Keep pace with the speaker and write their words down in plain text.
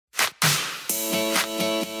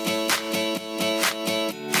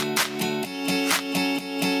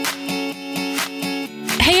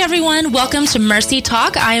everyone. Welcome to Mercy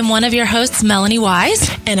Talk. I am one of your hosts, Melanie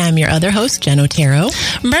Wise. And I'm your other host, Jen Otero.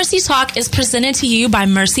 Mercy Talk is presented to you by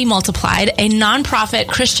Mercy Multiplied, a nonprofit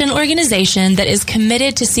Christian organization that is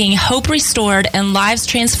committed to seeing hope restored and lives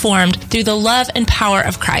transformed through the love and power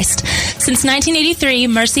of Christ. Since 1983,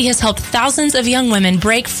 Mercy has helped thousands of young women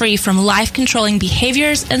break free from life-controlling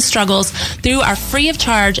behaviors and struggles through our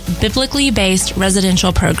free-of-charge, biblically based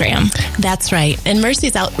residential program. That's right. And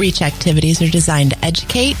Mercy's outreach activities are designed to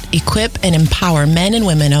educate, equip, and empower men and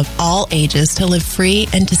women of all ages to live free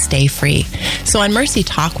and to stay free. So on Mercy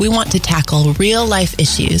Talk, we want to tackle real-life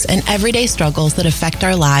issues and everyday struggles that affect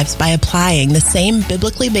our lives by applying the same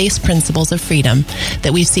biblically based principles of freedom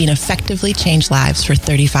that we've seen effectively change lives for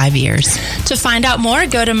 35 years. To find out more,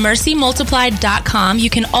 go to mercymultiplied.com. You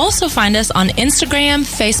can also find us on Instagram,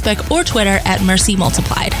 Facebook, or Twitter at Mercy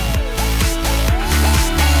Multiplied.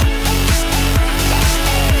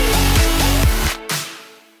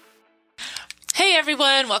 Hey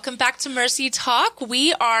everyone, welcome back to Mercy Talk.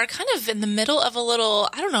 We are kind of in the middle of a little,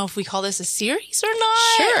 I don't know if we call this a series or not,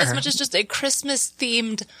 Sure. as much as just a Christmas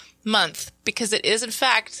themed month, because it is in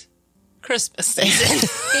fact Christmas season.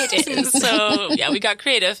 It is. So yeah, we got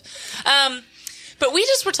creative. But we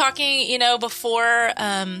just were talking, before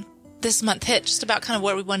this month hit, just about kind of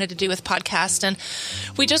what we wanted to do with podcast. And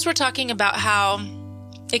we just were talking about how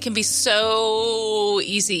it can be so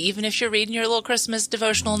easy, even if you're reading your little Christmas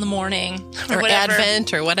devotional in the morning Or whatever.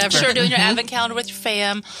 Advent or whatever. Sure, doing your Advent calendar with your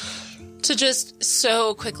fam, to just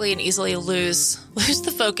so quickly and easily lose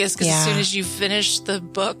the focus. Because as soon as you finish the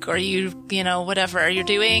book or whatever you're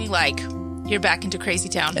doing, you're back into crazy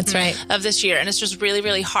town. That's right. Of this year. And it's just really,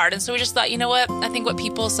 really hard. And so we just thought, you know what? I think what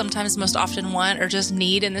people sometimes most often want or just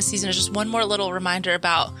need in this season is just one more little reminder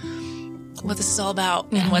about what this is all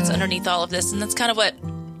about and what's underneath all of this. And that's kind of what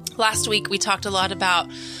last week we talked a lot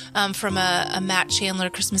about from a Matt Chandler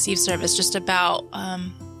Christmas Eve service, just about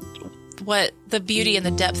what the beauty and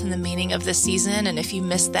the depth and the meaning of this season. And if you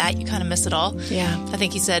miss that, you kind of miss it all. Yeah. I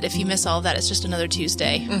think he said, if you miss all of that, it's just another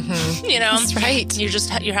Tuesday. Mm-hmm. That's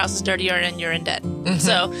right. Your house is dirtier and you're in debt.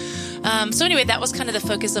 So anyway, that was kind of the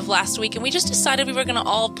focus of last week. And we just decided we were going to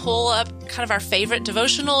all pull up kind of our favorite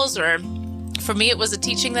devotionals, or for me, it was a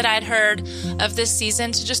teaching that I'd heard of this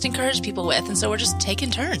season to just encourage people with. And so we're just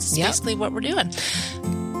taking turns. It's basically what we're doing.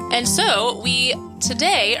 And so we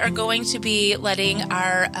today are going to be letting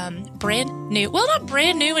our brand new, well, not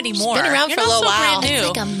brand new anymore. It's been around for a little while. Brand new.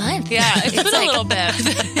 It's like a month. Yeah, it's been a little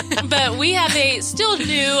bit. But we have a still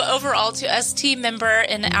new overall to us team member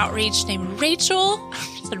in outreach named Rachel.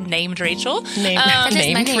 Sort of named Rachel. That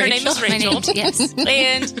is my name. Her name is Rachel. My name, yes.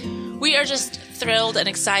 And we are just thrilled and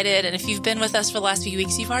excited. And if you've been with us for the last few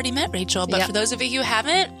weeks, you've already met Rachel. But for those of you who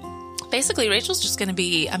haven't, basically, Rachel's just going to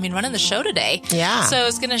be, running the show today. Yeah. So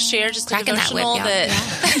it's going to share just a Cracking that devotional whip, that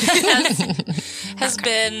has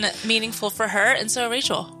been meaningful for her. And so,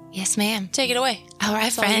 Rachel, Yes, ma'am. take it away. All right,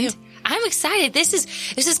 It's all you. friend. I'm excited. This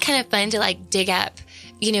is kind of fun to dig up,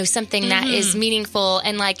 something that is meaningful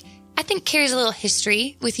and I think carries a little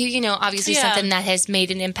history with you, obviously something that has made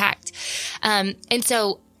an impact. And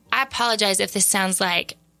so I apologize if this sounds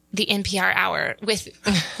like the NPR hour with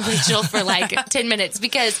Rachel for 10 minutes,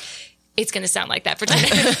 because it's going to sound like that for 10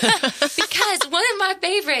 minutes. Because one of my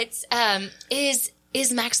favorites is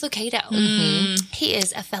Max Lucado. He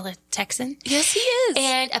is a fellow Texan. Yes, he is.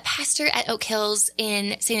 And a pastor at Oak Hills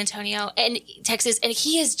in San Antonio and Texas. And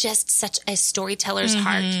he is just such a storyteller's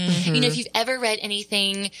heart. If you've ever read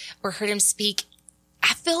anything or heard him speak,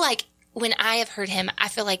 I feel like when I have heard him, I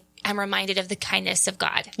feel like I'm reminded of the kindness of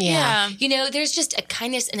God. Yeah. There's just a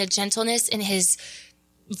kindness and a gentleness in his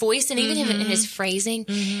voice and even in his phrasing.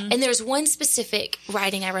 And there's one specific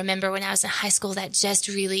writing I remember when I was in high school that just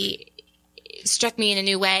really struck me in a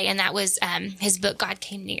new way. And that was his book, God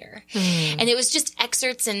Came Near. And it was just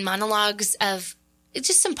excerpts and monologues of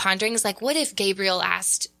just some ponderings. What if Gabriel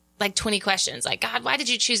asked 20 questions? God, why did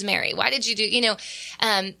you choose Mary? Why did you do,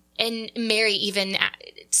 and Mary even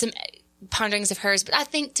some ponderings of hers. But I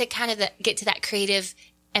think to kind of get to that creative,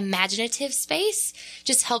 imaginative space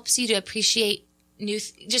just helps you to appreciate the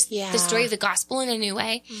story of the gospel in a new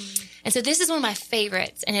way. And so this is one of my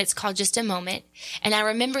favorites, and it's called Just a Moment. And I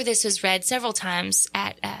remember this was read several times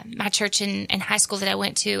at my church in high school that I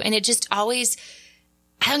went to. And it just always,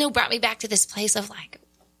 brought me back to this place of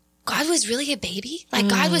God was really a baby.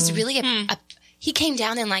 God was really he came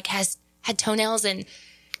down and had toenails and,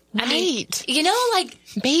 Right.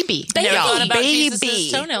 Baby. Never thought about Baby.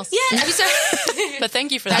 Jesus' toenails. Yeah. I'm sorry. But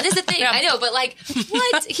thank you for that. That is the thing. Yeah. I know, but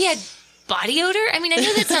what? He had body odor? I mean, I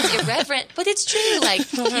know that sounds irreverent, but it's true. Like,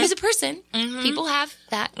 here's a person. People have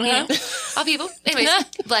that, you know, all people. Anyways,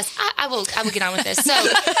 bless. I will get on with this. So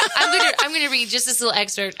I'm gonna read just this little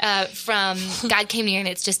excerpt from God Came Near, and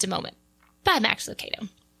it's just a moment by Max Lucado.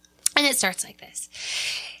 And it starts like this.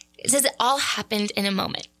 It says, it all happened in a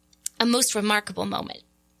moment, a most remarkable moment.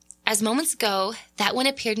 As moments go, that one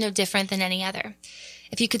appeared no different than any other.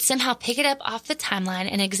 If you could somehow pick it up off the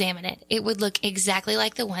timeline and examine it, it would look exactly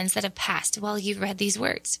like the ones that have passed while you read these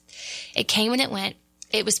words. It came and it went.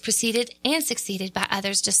 It was preceded and succeeded by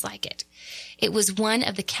others just like it. It was one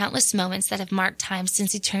of the countless moments that have marked time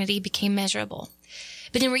since eternity became measurable.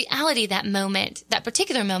 But in reality, that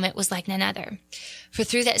particular moment was like none other. For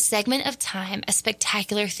through that segment of time, a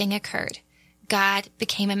spectacular thing occurred. God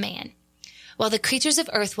became a man. While the creatures of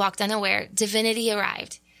earth walked unaware, divinity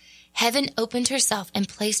arrived. Heaven opened herself and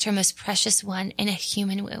placed her most precious one in a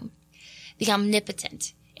human womb. The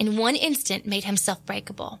omnipotent, in one instant, made himself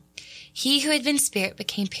breakable. He who had been spirit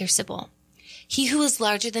became pierceable. He who was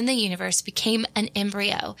larger than the universe became an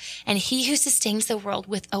embryo, and he who sustains the world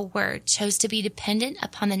with a word chose to be dependent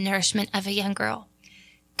upon the nourishment of a young girl.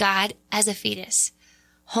 God as a fetus.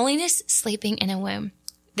 Holiness sleeping in a womb.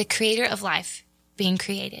 The creator of life being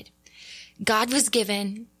created. God was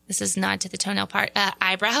given, this is nod to the toenail part,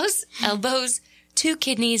 eyebrows, elbows, 2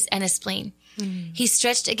 kidneys, and a spleen. He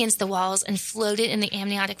stretched against the walls and floated in the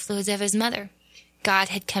amniotic fluids of his mother. God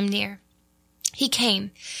had come near. He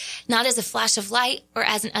came, not as a flash of light or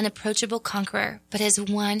as an unapproachable conqueror, but as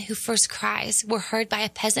one whose first cries were heard by a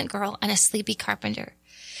peasant girl and a sleepy carpenter.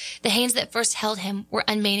 The hands that first held him were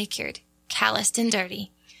unmanicured, calloused and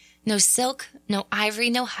dirty. No silk, no ivory,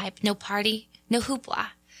 no hype, no party, no hoopla.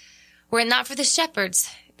 Were it not for the shepherds,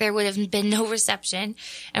 there would have been no reception,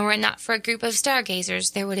 and were it not for a group of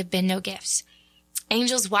stargazers, there would have been no gifts.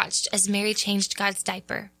 Angels watched as Mary changed God's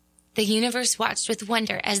diaper. The universe watched with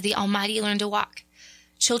wonder as the Almighty learned to walk.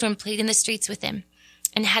 Children played in the streets with him.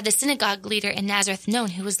 And had the synagogue leader in Nazareth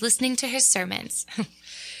known who was listening to his sermons.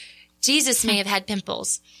 Jesus may have had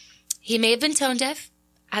pimples. He may have been tone deaf.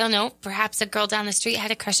 I don't know. Perhaps a girl down the street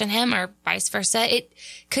had a crush on him or vice versa. It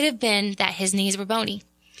could have been that his knees were bony.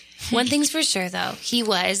 One thing's for sure, though. He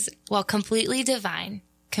was, while completely divine,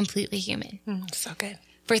 completely human. So good.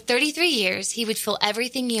 For 33 years, he would feel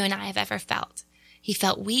everything you and I have ever felt. He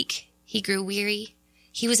felt weak. He grew weary.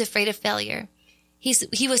 He was afraid of failure.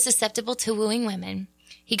 He was susceptible to wooing women.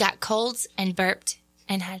 He got colds and burped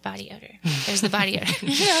and had body odor. There's the body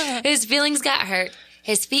odor. His feelings got hurt.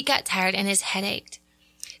 His feet got tired and his head ached.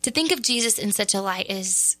 To think of Jesus in such a light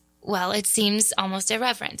is, well, it seems almost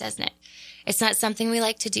irreverent, doesn't it? It's not something we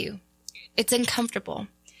like to do. It's uncomfortable.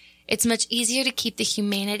 It's much easier to keep the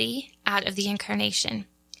humanity out of the incarnation.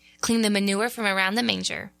 Clean the manure from around the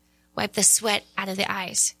manger. Wipe the sweat out of the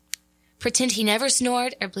eyes. Pretend he never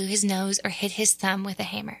snored or blew his nose or hit his thumb with a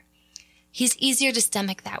hammer. He's easier to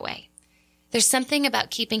stomach that way. There's something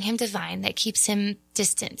about keeping him divine that keeps him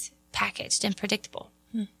distant, packaged, and predictable.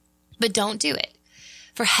 But don't do it.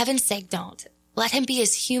 For heaven's sake, don't. Let him be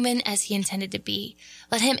as human as he intended to be.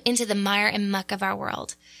 Let him into the mire and muck of our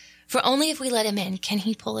world. For only if we let him in can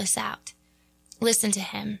he pull us out. Listen to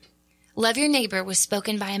him. Love your neighbor was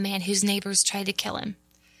spoken by a man whose neighbors tried to kill him.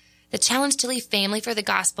 The challenge to leave family for the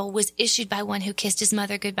gospel was issued by one who kissed his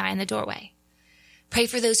mother goodbye in the doorway. Pray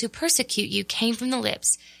for those who persecute you came from the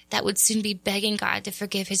lips that would soon be begging God to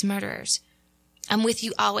forgive his murderers. I'm with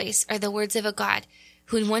you always are the words of a God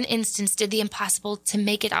who in one instance did the impossible to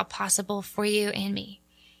make it all possible for you and me.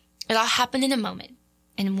 It all happened in a moment.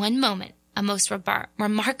 In one moment, a most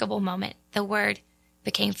remarkable moment, the Word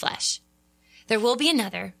became flesh. There will be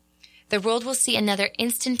another. The world will see another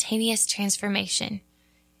instantaneous transformation.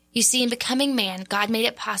 You see, in becoming man, God made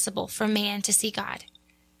it possible for man to see God.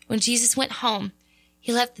 When Jesus went home,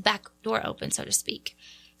 he left the back door open, so to speak.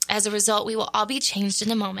 As a result, we will all be changed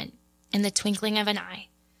in a moment, in the twinkling of an eye.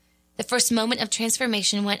 The first moment of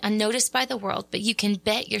transformation went unnoticed by the world, but you can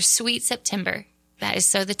bet your sweet September, that is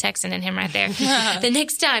so the Texan in him right there, the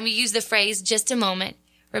next time you use the phrase, just a moment,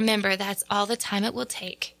 remember that's all the time it will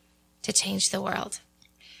take to change the world.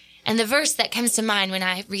 And the verse that comes to mind when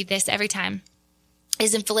I read this every time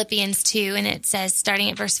is in Philippians 2, and it says, starting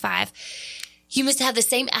at verse 5, you must have the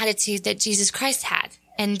same attitude that Jesus Christ had.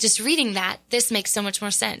 And just reading that, this makes so much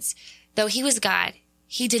more sense. Though he was God,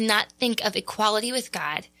 he did not think of equality with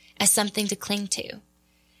God as something to cling to.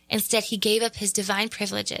 Instead, he gave up his divine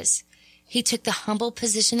privileges. He took the humble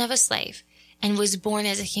position of a slave and was born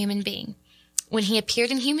as a human being. When he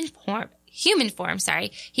appeared in human form,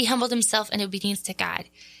 he humbled himself in obedience to God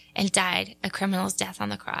and died a criminal's death on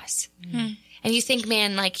the cross. And you think,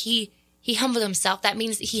 man, like he he humbled himself. That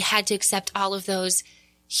means he had to accept all of those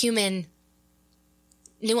human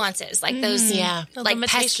nuances, like those, The like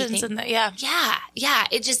limitations and Yeah.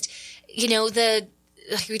 It just,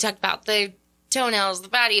 like we talked about, the toenails, the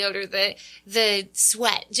body odor, the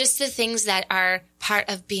sweat, just the things that are part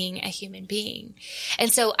of being a human being.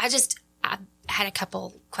 And so I had a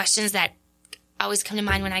couple questions that always come to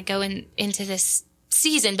mind when I go into this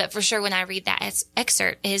season, but for sure when I read that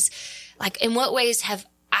excerpt is like, in what ways have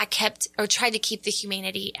I kept or tried to keep the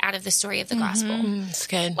humanity out of the story of the gospel? That's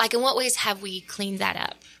good. Like, in what ways have we cleaned that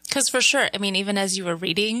up? Because for sure, I mean, even as you were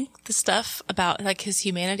reading the stuff about like his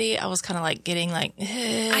humanity, I was kind of like getting like,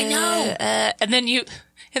 I know. And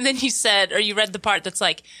then you said, or you read the part that's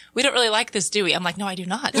like, we don't really like this, do we? I'm like, no, I do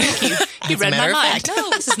not. Thank you. You read my mind. No,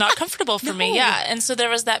 this is not comfortable for me. Yeah. And so there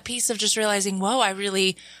was that piece of just realizing, whoa,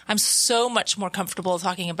 I'm so much more comfortable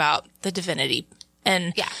talking about the divinity.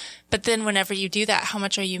 And, but then whenever you do that, how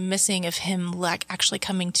much are you missing of him like actually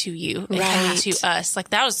coming to you and coming to us? Like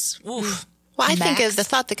that was, oof. Well, I think of the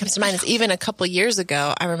thought that comes to mind is even a couple years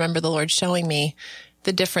ago, I remember the Lord showing me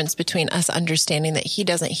the difference between us understanding that he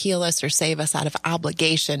doesn't heal us or save us out of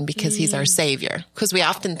obligation because he's our savior. Because we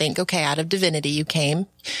often think, okay, out of divinity, you came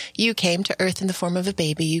to earth in the form of a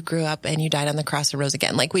baby, you grew up and you died on the cross and rose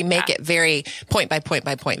again. Like we make it very point by point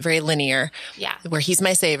by point, very linear. Yeah. Where he's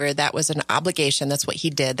my savior, that was an obligation. That's what he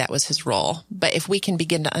did. That was his role. But if we can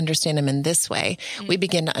begin to understand him in this way, we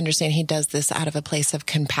begin to understand he does this out of a place of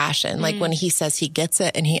compassion. Like when he says he gets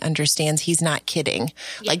it and he understands, he's not kidding.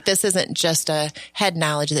 Like this isn't just a head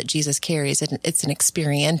knowledge that Jesus carries. It's an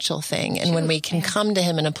experiential thing. And when we can come to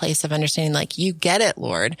him in a place of understanding, like, you get it,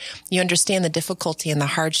 Lord, you understand the difficulty and the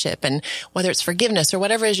hardship, and whether it's forgiveness or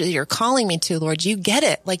whatever it is you're calling me to, Lord, you get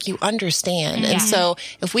it, like you understand. And so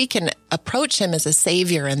if we can approach him as a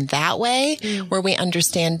savior in that way, where we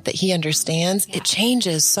understand that he understands, it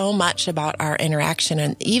changes so much about our interaction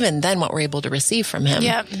and even then what we're able to receive from him.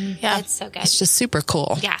 Yeah. That's so good. It's just super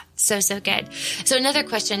cool. Yeah. So good. So another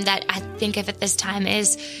question that I think of at this time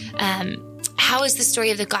is, how is the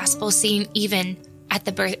story of the gospel seen even at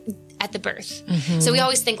the birth? So we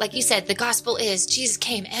always think, like you said, the gospel is Jesus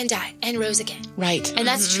came and died and rose again. Right. And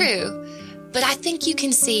that's true. But I think you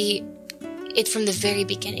can see it from the very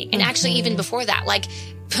beginning. And actually even before that, like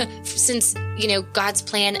since, God's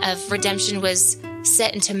plan of redemption was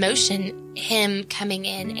set into motion, him coming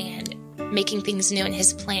in and making things new in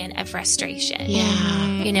his plan of restoration. Yeah.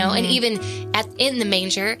 And even in the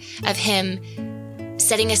manger of him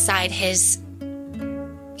setting aside his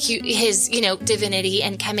divinity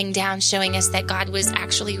and coming down, showing us that God was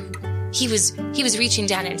actually, he was reaching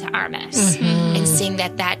down into our mess and seeing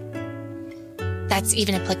that's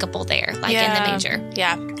even applicable there, like in the manger.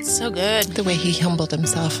 Yeah. So good. The way he humbled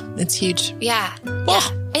himself. It's huge. Yeah.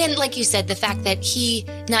 And like you said, the fact that he,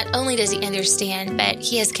 not only does he understand, but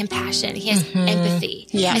he has compassion, he has empathy.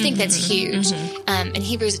 Yeah. I think that's huge. In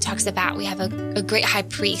Hebrews, it talks about we have a great high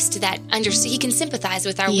priest that he can sympathize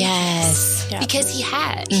with our weakness. Because he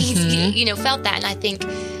has. He's felt that. And I think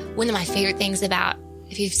one of my favorite things about,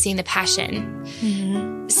 if you've seen The Passion,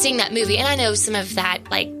 seeing that movie, and I know some of that,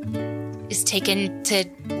 like, is taken to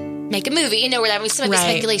make a movie, whatever. Some of the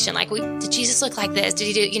speculation, like, did Jesus look like this? Did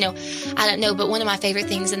he do, I don't know. But one of my favorite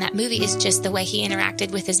things in that movie is just the way he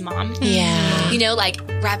interacted with his mom. Yeah. Like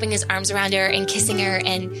wrapping his arms around her and kissing her.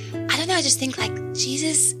 And I don't know, I just think like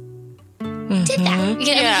Jesus did that.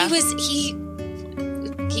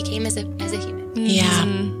 He came as a human.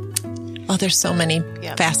 Yeah. Oh, there's so many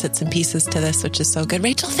facets and pieces to this, which is so good.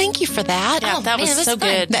 Rachel, thank you for that. Yeah, that was so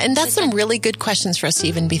good. And that's some really good questions for us to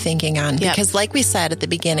even be thinking on. Because like we said at the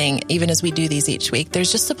beginning, even as we do these each week,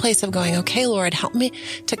 there's just a place of going, okay, Lord, help me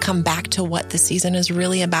to come back to what the season is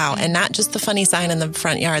really about. And not just the funny sign in the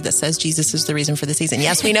front yard that says Jesus is the reason for the season.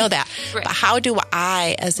 Yes, we know that. But how do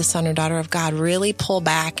I, as the son or daughter of God, really pull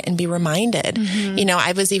back and be reminded?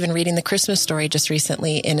 I was even reading the Christmas story just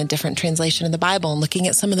recently in a different translation of the Bible and looking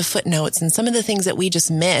at some of the footnotes and some of the things that we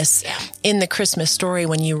just miss in the Christmas story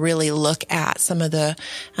when you really look at some of the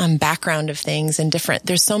background of things and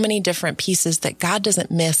there's so many different pieces that God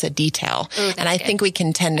doesn't miss a detail. And I think we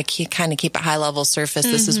can tend to kind of keep a high level surface.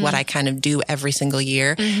 This is what I kind of do every single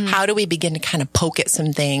year. How do we begin to kind of poke at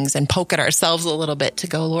some things and poke at ourselves a little bit to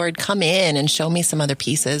go, Lord, come in and show me some other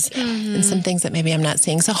pieces and some things that maybe I'm not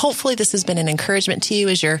seeing. So hopefully this has been an encouragement to you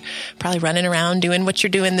as you're probably running around doing what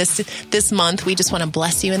you're doing this month. We just want to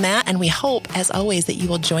bless you in that. And we hope, as always, that you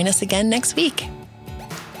will join us again next week.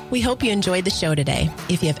 We hope you enjoyed the show today.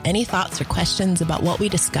 If you have any thoughts or questions about what we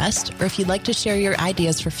discussed, or if you'd like to share your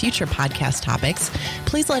ideas for future podcast topics,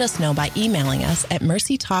 please let us know by emailing us at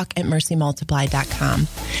mercytalk@mercymultiply.com.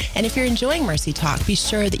 And if you're enjoying Mercy Talk, be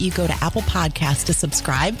sure that you go to Apple Podcasts to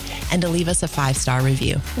subscribe and to leave us a 5-star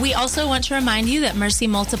review. We also want to remind you that Mercy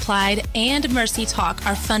Multiplied and Mercy Talk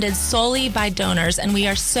are funded solely by donors, and we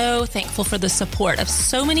are so thankful for the support of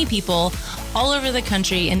so many people all over the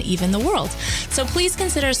country and even the world. So please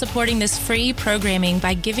consider supporting this free programming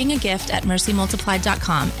by giving a gift at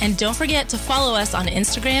mercymultiplied.com. And don't forget to follow us on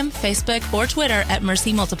Instagram, Facebook, or Twitter at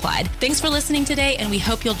Mercy Multiplied. Thanks for listening today, and we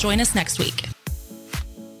hope you'll join us next week.